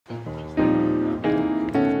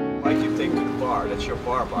your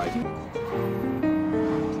bar bike.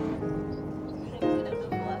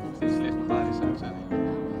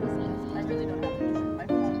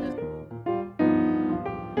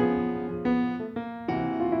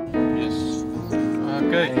 Yes.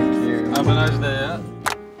 Okay. Thank you. Have a nice day. Yeah?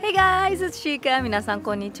 Hey guys, it's Shika. 皆さん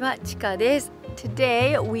こんにちは、ちかです。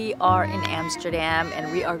Today we are in Amsterdam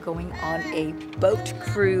and we are going on a boat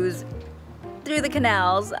cruise through the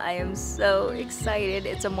canals. I am so excited.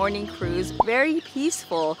 It's a morning cruise, very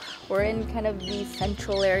peaceful. We're in kind of the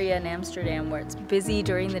central area in Amsterdam where it's busy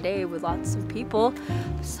during the day with lots of people.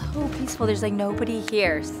 So peaceful, there's like nobody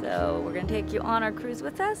here. So we're gonna take you on our cruise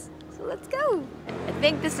with us. So let's go. I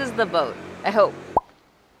think this is the boat, I hope.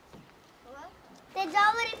 There's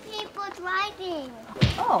already people driving.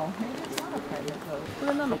 Oh, maybe it's not a private boat. こ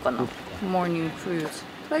れなのかな? Morning cruise.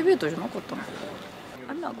 プライベートじゃなかったの?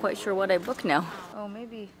 I'm not quite sure what I booked now. Oh,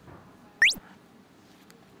 maybe.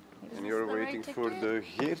 And you're waiting for the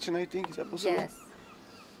Geertje, I think. Is that possible? Yes.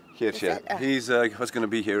 Geertje, yeah. He's was going to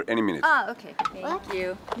be here any minute. Ah, okay. Thank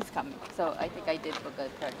you. He's coming. So I think I did book a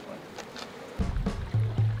correct one.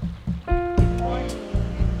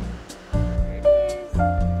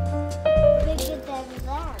 Bigger than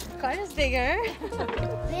that. Car is bigger.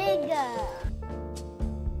 Bigger.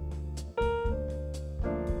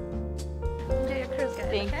 Enjoy your cruise, guys.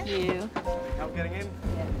 Thank you. Help getting in?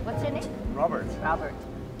 Yeah. What's your name? Robert. Robert.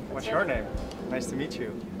 What's your name? Nice to meet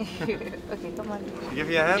you. Okay, come on. Can I give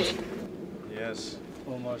you a hand? Yes.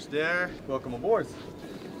 Almost there. Welcome aboard.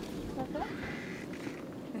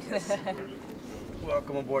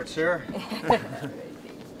 Welcome aboard, sir. Thank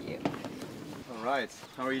you. All right.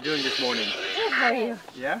 How are you doing this morning? Good, how are you?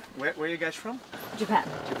 Yeah? Where are you guys from? Japan.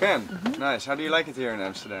 Japan. Nice. How do you like it here in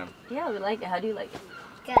Amsterdam? Yeah, we like it. How do you like it?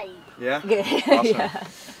 Good. Yeah? Good. Awesome. Yeah.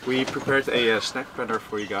 We prepared a snack platter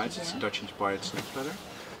for you guys. It's a Dutch-inspired snack platter.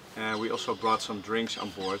 And we also brought some drinks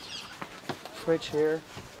on board. Fridge here.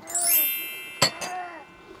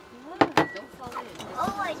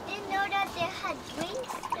 Oh, I didn't know that they had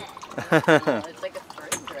drinks there. It's like a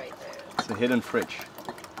fridge right there. It's a hidden fridge.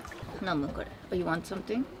 Oh, you want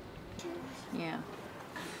something? Yeah.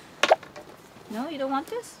 No, you don't want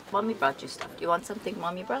this? Mommy brought you stuff. You want something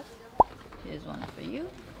Mommy brought? Here's one for you.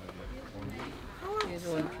 Here's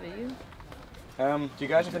one for you. Do you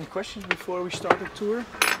guys have any questions before we start the tour?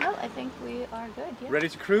 No, I think we are good. Yeah. Ready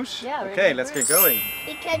to cruise? Yeah, ready Okay, to let's cruise. get going.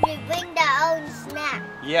 Because we bring our own snack.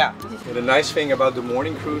 Yeah. The nice thing about the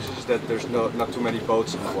morning cruise is that there's not too many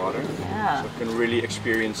boats in the water. Yeah. So you can really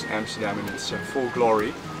experience Amsterdam in its full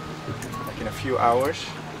glory. Like in a few hours,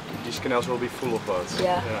 these canals will be full of boats.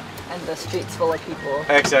 Yeah. And the streets full of people.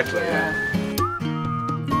 Exactly. Yeah.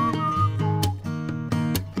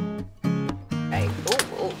 Right.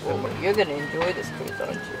 Oh, you're gonna enjoy this cruise,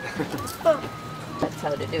 aren't you? That's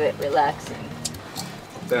how to do it, relaxing.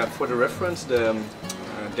 For the reference, the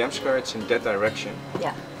Damskar in that direction.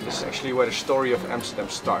 Yeah. This is actually where the story of Amsterdam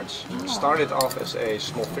starts. It started off as a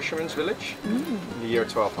small fisherman's village in the year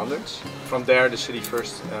 1200s. From there the city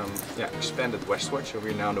first expanded westward, so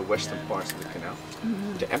we're now in the western part of the canal.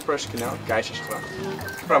 The Emperor's Canal,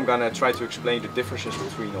 Keizersgracht. I'm gonna try to explain the differences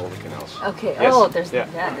between all the canals. Okay. Yes. Oh, there's Yeah.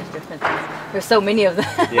 there's differences. There's so many of them.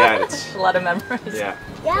 Yeah, it's a lot of memories. yeah.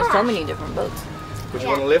 There's so many different boats. Would you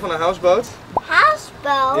want to live on a houseboat?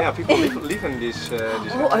 Houseboat? Yeah, people live in these.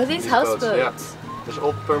 Oh, are these boats. Yeah, houseboats? there's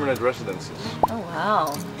all permanent residences. Oh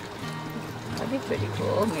wow. That'd be pretty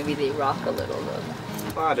cool. Maybe they rock a little though.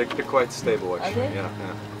 Ah, they're quite stable actually. they? Yeah.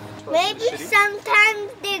 Maybe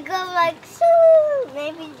sometimes they go like, so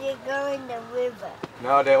maybe they go in the river.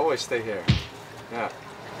 No, they always stay here. Yeah.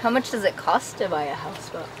 How much does it cost to buy a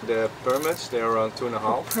houseboat? The permits, they're around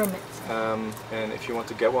 2.5. Permits. And if you want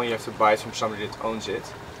to get one, you have to buy it from somebody that owns it.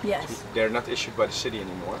 Yes. They're not issued by the city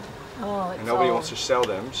anymore. Oh, it's And nobody all wants to sell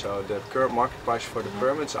them, so the current market price for the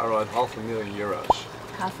permits are around €500,000.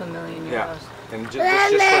 €500,000. Yeah. And just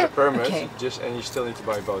for the permit, Okay. and you still need to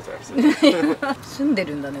buy a boat after that. 住んで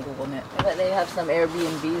るんだね、ここね。But they have some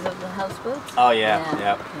Airbnbs of the houseboats? Oh yeah,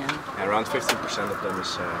 Yeah. And around 15% of them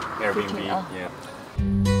is Airbnb. 15, oh. Yeah.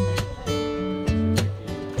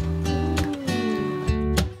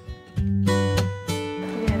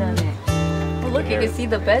 Oh, look, you can see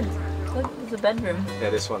the bed. Look, there's a bedroom. Yeah,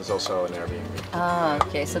 this one's also an Airbnb. Ah,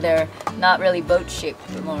 okay, so they're not really boat shaped,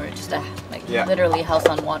 but more just a, like literally house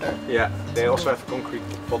on water. Yeah, they also have concrete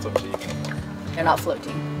bottoms even. They're not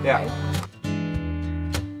floating. Yeah. Right?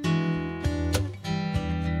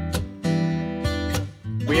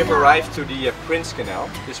 We have arrived to the Prince Canal.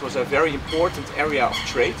 This was a very important area of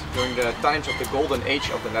trade during the times of the golden age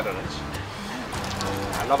of the Netherlands.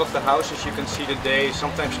 A lot of the houses you can see today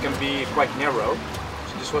sometimes can be quite narrow.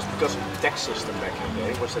 this was because of the tax system back in the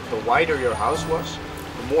day, was that the wider your house was,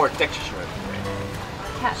 the more taxes you had to pay.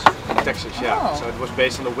 Tax. Taxes, yeah. Oh. So it was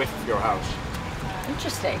based on the width of your house.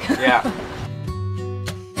 Interesting. Yeah.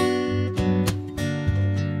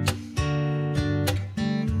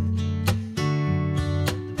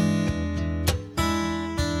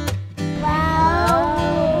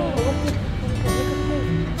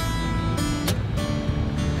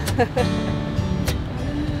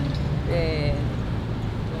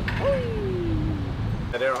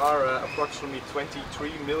 There are approximately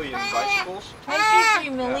 23 million bicycles, 23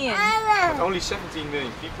 million. but only 17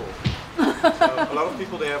 million people. So a lot of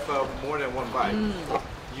people, they have more than one bike.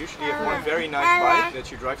 Usually you have one very nice bike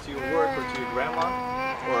that you drive to your work or to your grandma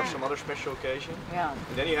or some other special occasion. Yeah.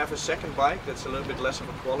 And then you have a second bike that's a little bit less of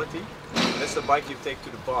a quality. That's the bike you take to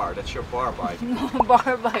the bar. That's your bar bike.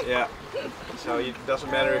 Bar bike. Yeah. So it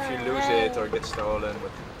doesn't matter if you lose it or get stolen.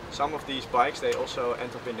 But some of these bikes, they also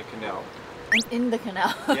end up in the canal. In the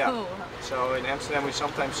canal. Yeah. So in Amsterdam, we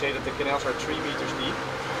sometimes say that the canals are 3 meters deep.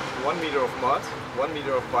 1 meter of mud, 1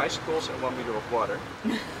 meter of bicycles, and 1 meter of water.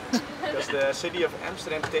 Because the city of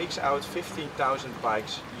Amsterdam takes out 15,000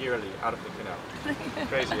 bikes yearly out of the canal.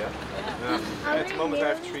 Crazy, yeah? Yeah. At the moment, I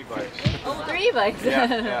have 3 bikes. Oh, 3 bikes.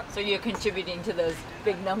 Yeah, yeah. So you're contributing to those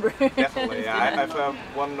big numbers. Definitely, yeah. I have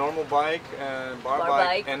one normal bike, bar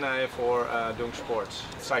bike, and I have for doing sports,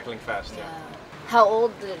 cycling fast. Yeah. How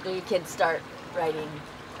old do your kids start riding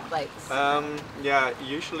bikes? Yeah,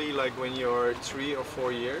 usually like when you're 3 or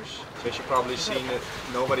 4 years. So you've probably seen that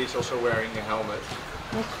nobody's also wearing a helmet.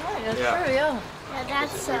 That's right, that's Yeah. true, yeah. Yeah,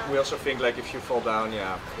 that's We also think like if you fall down,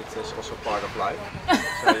 yeah, it is also part of life.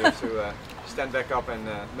 So you have to stand back up and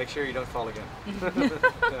make sure you don't fall again.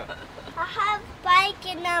 Yeah. I have bike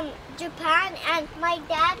in Japan, and my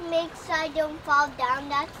dad makes sure I don't fall down.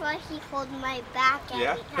 That's why he holds my back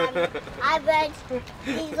Yeah? every time. I bet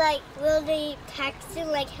he's like really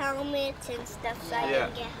texting like helmets and stuff so I Yeah.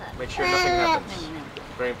 don't get hurt. Make sure nothing happens.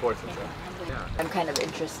 Very important. Yeah. I'm kind of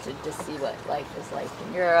interested to see what life is like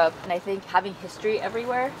in Europe, and I think having history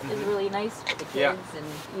everywhere is really nice for the kids Yeah. and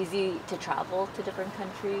easy to travel to different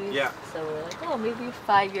countries. Yeah. So we're like, oh, maybe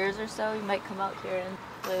 5 years or so you might come out here and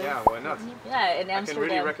live. Yeah, why not? Yeah, in I can Amsterdam.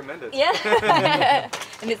 really recommend it. Yeah.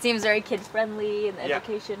 And it seems very kid friendly, and the Yeah.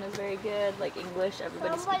 education is very good, like English,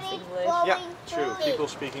 everybody speaks Somebody's English. going Yeah, true. through it. People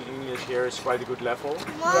speaking English here is quite a good level.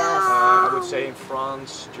 Yes. I would say in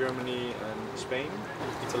France, Germany, and Spain.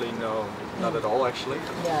 Italy, no, not at all actually.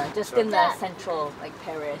 Yeah, just So- in the central, like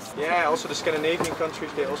Paris. Yeah, also the Scandinavian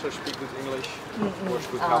countries, they also speak good English. Of course,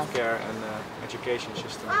 good healthcare and education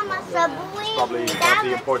system. Mama, Well, subway. it's probably That one of the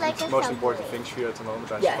looks important, like a most subway. important things for you at the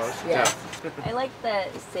moment, I Yes, suppose. yes. Yeah. I like the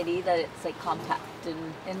city that it's like compact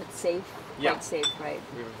and it's safe. Yeah. Quite safe, right?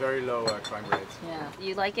 We have a very low crime rate. Yeah.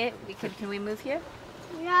 You like it? Can we move here?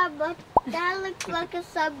 Yeah, but that looks like a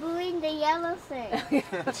subway in the yellow thing.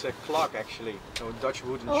 It's a clock actually, a Dutch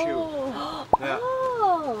wooden shoe. Yeah.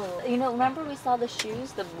 Oh. You know, remember we saw the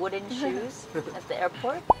shoes, the wooden shoes at the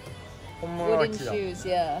airport? Wooden shoes,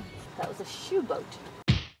 yeah. That was a shoe boat.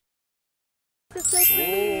 It's so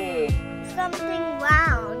pretty. Something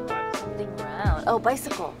round. Something round. Oh,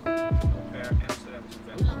 bicycle. Where Amsterdam is the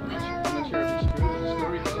best. I'm not sure if it's true. The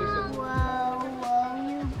story goes that Whoa, whoa,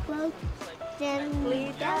 you broke gently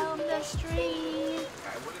Down the street.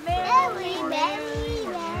 Merry, merry,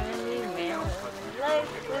 merry.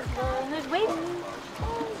 Life was gonna wait.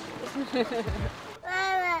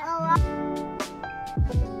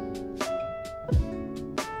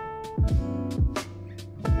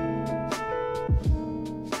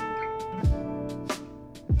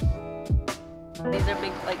 These are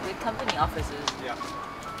big, like big company offices. Yeah.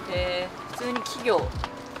 で、普通に企業、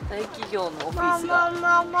大企業のオフィスが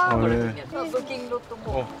Mama, これブッキングドット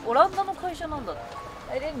もオランダの会社なんだって。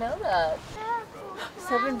I didn't know that.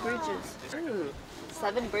 7 bridges. Ooh.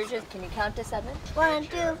 7 bridges. Can you count to 7? 1,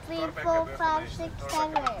 2, 3, 4, 5, 6,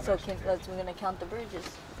 7. So we're gonna count the bridges.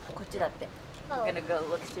 こっちだって。We're gonna go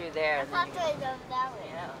look through there. And then How do I go that way?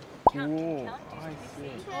 yeah. Count. I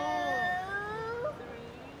see.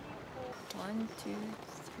 1, 2,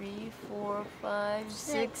 3, 4, 5,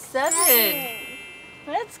 6, 7.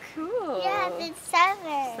 That's cool. Yes, it's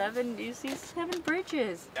 7. 7. Do you see 7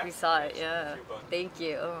 bridges? We saw it. Yeah. Thank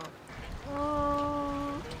you. Oh.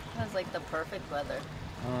 Oh. That was like the perfect weather.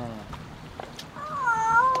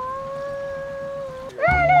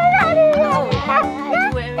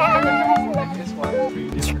 this one, 3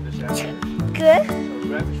 different designs. Good. So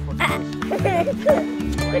red is for the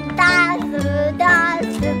ダンスダンス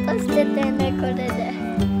としててねこれで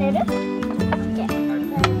寝る？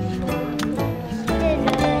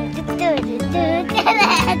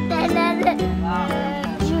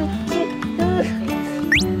 OK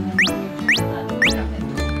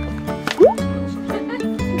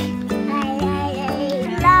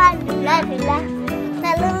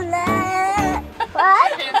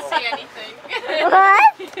anything.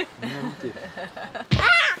 What?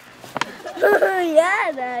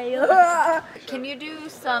 Yeah, Can you do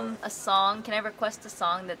a song? Can I request a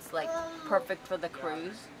song that's like perfect for the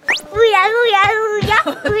cruise?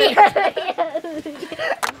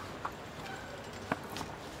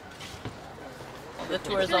 The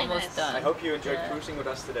tour is almost done. I hope you enjoyed cruising with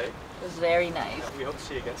us today. It was very nice. We hope to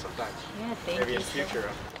see you again sometime. Yeah, thank Maybe you. in the future.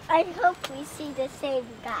 I hope we see the same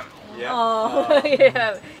guy. Yeah. Oh,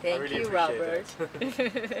 yeah. Thank really you, appreciate Robert. If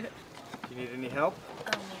you need any help,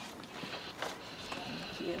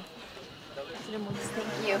 Thank you.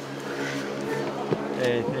 Thank you.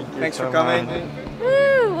 Hey, thank you. thanks so for coming. much.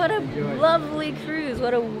 Woo! What a lovely cruise.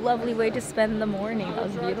 What a lovely way to spend the morning. That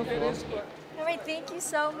was beautiful. All right, thank you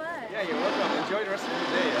so much. Yeah, you're welcome. Enjoy the rest of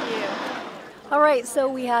your day. Yeah? All right, so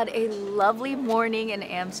we had a lovely morning in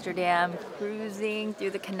Amsterdam, cruising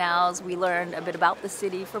through the canals. We learned a bit about the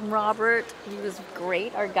city from Robert. He was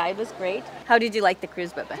great. Our guide was great. How did you like the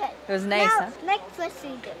cruise, Bebe? It was nice, huh? Next, what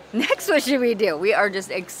should we do? Next, what should we do? We are just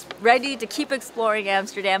ready to keep exploring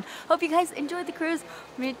Amsterdam. Hope you guys enjoyed the cruise.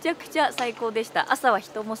 めちゃくちゃ最高でした。朝は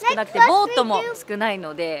人も少なくて、ボートも少ない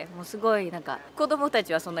ので、もうすごいなんか子供た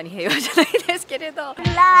ちはそんなに平和じゃないですけれど、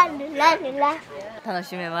 La la la. 楽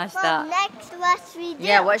しめまし Well, た。 next, what should we do?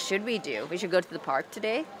 Yeah, what should we do? We should go to the park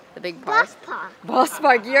today. The big park. Bus park. Boss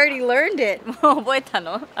Park, you already learned it. もう覚えた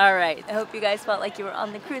の? All right. I hope you guys felt like you were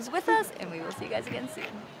on the cruise with us, and we will see you guys again soon.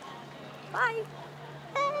 Bye.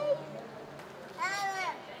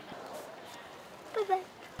 Bye-bye.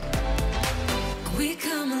 We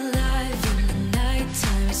come alive in the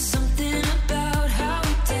nighttime. It's something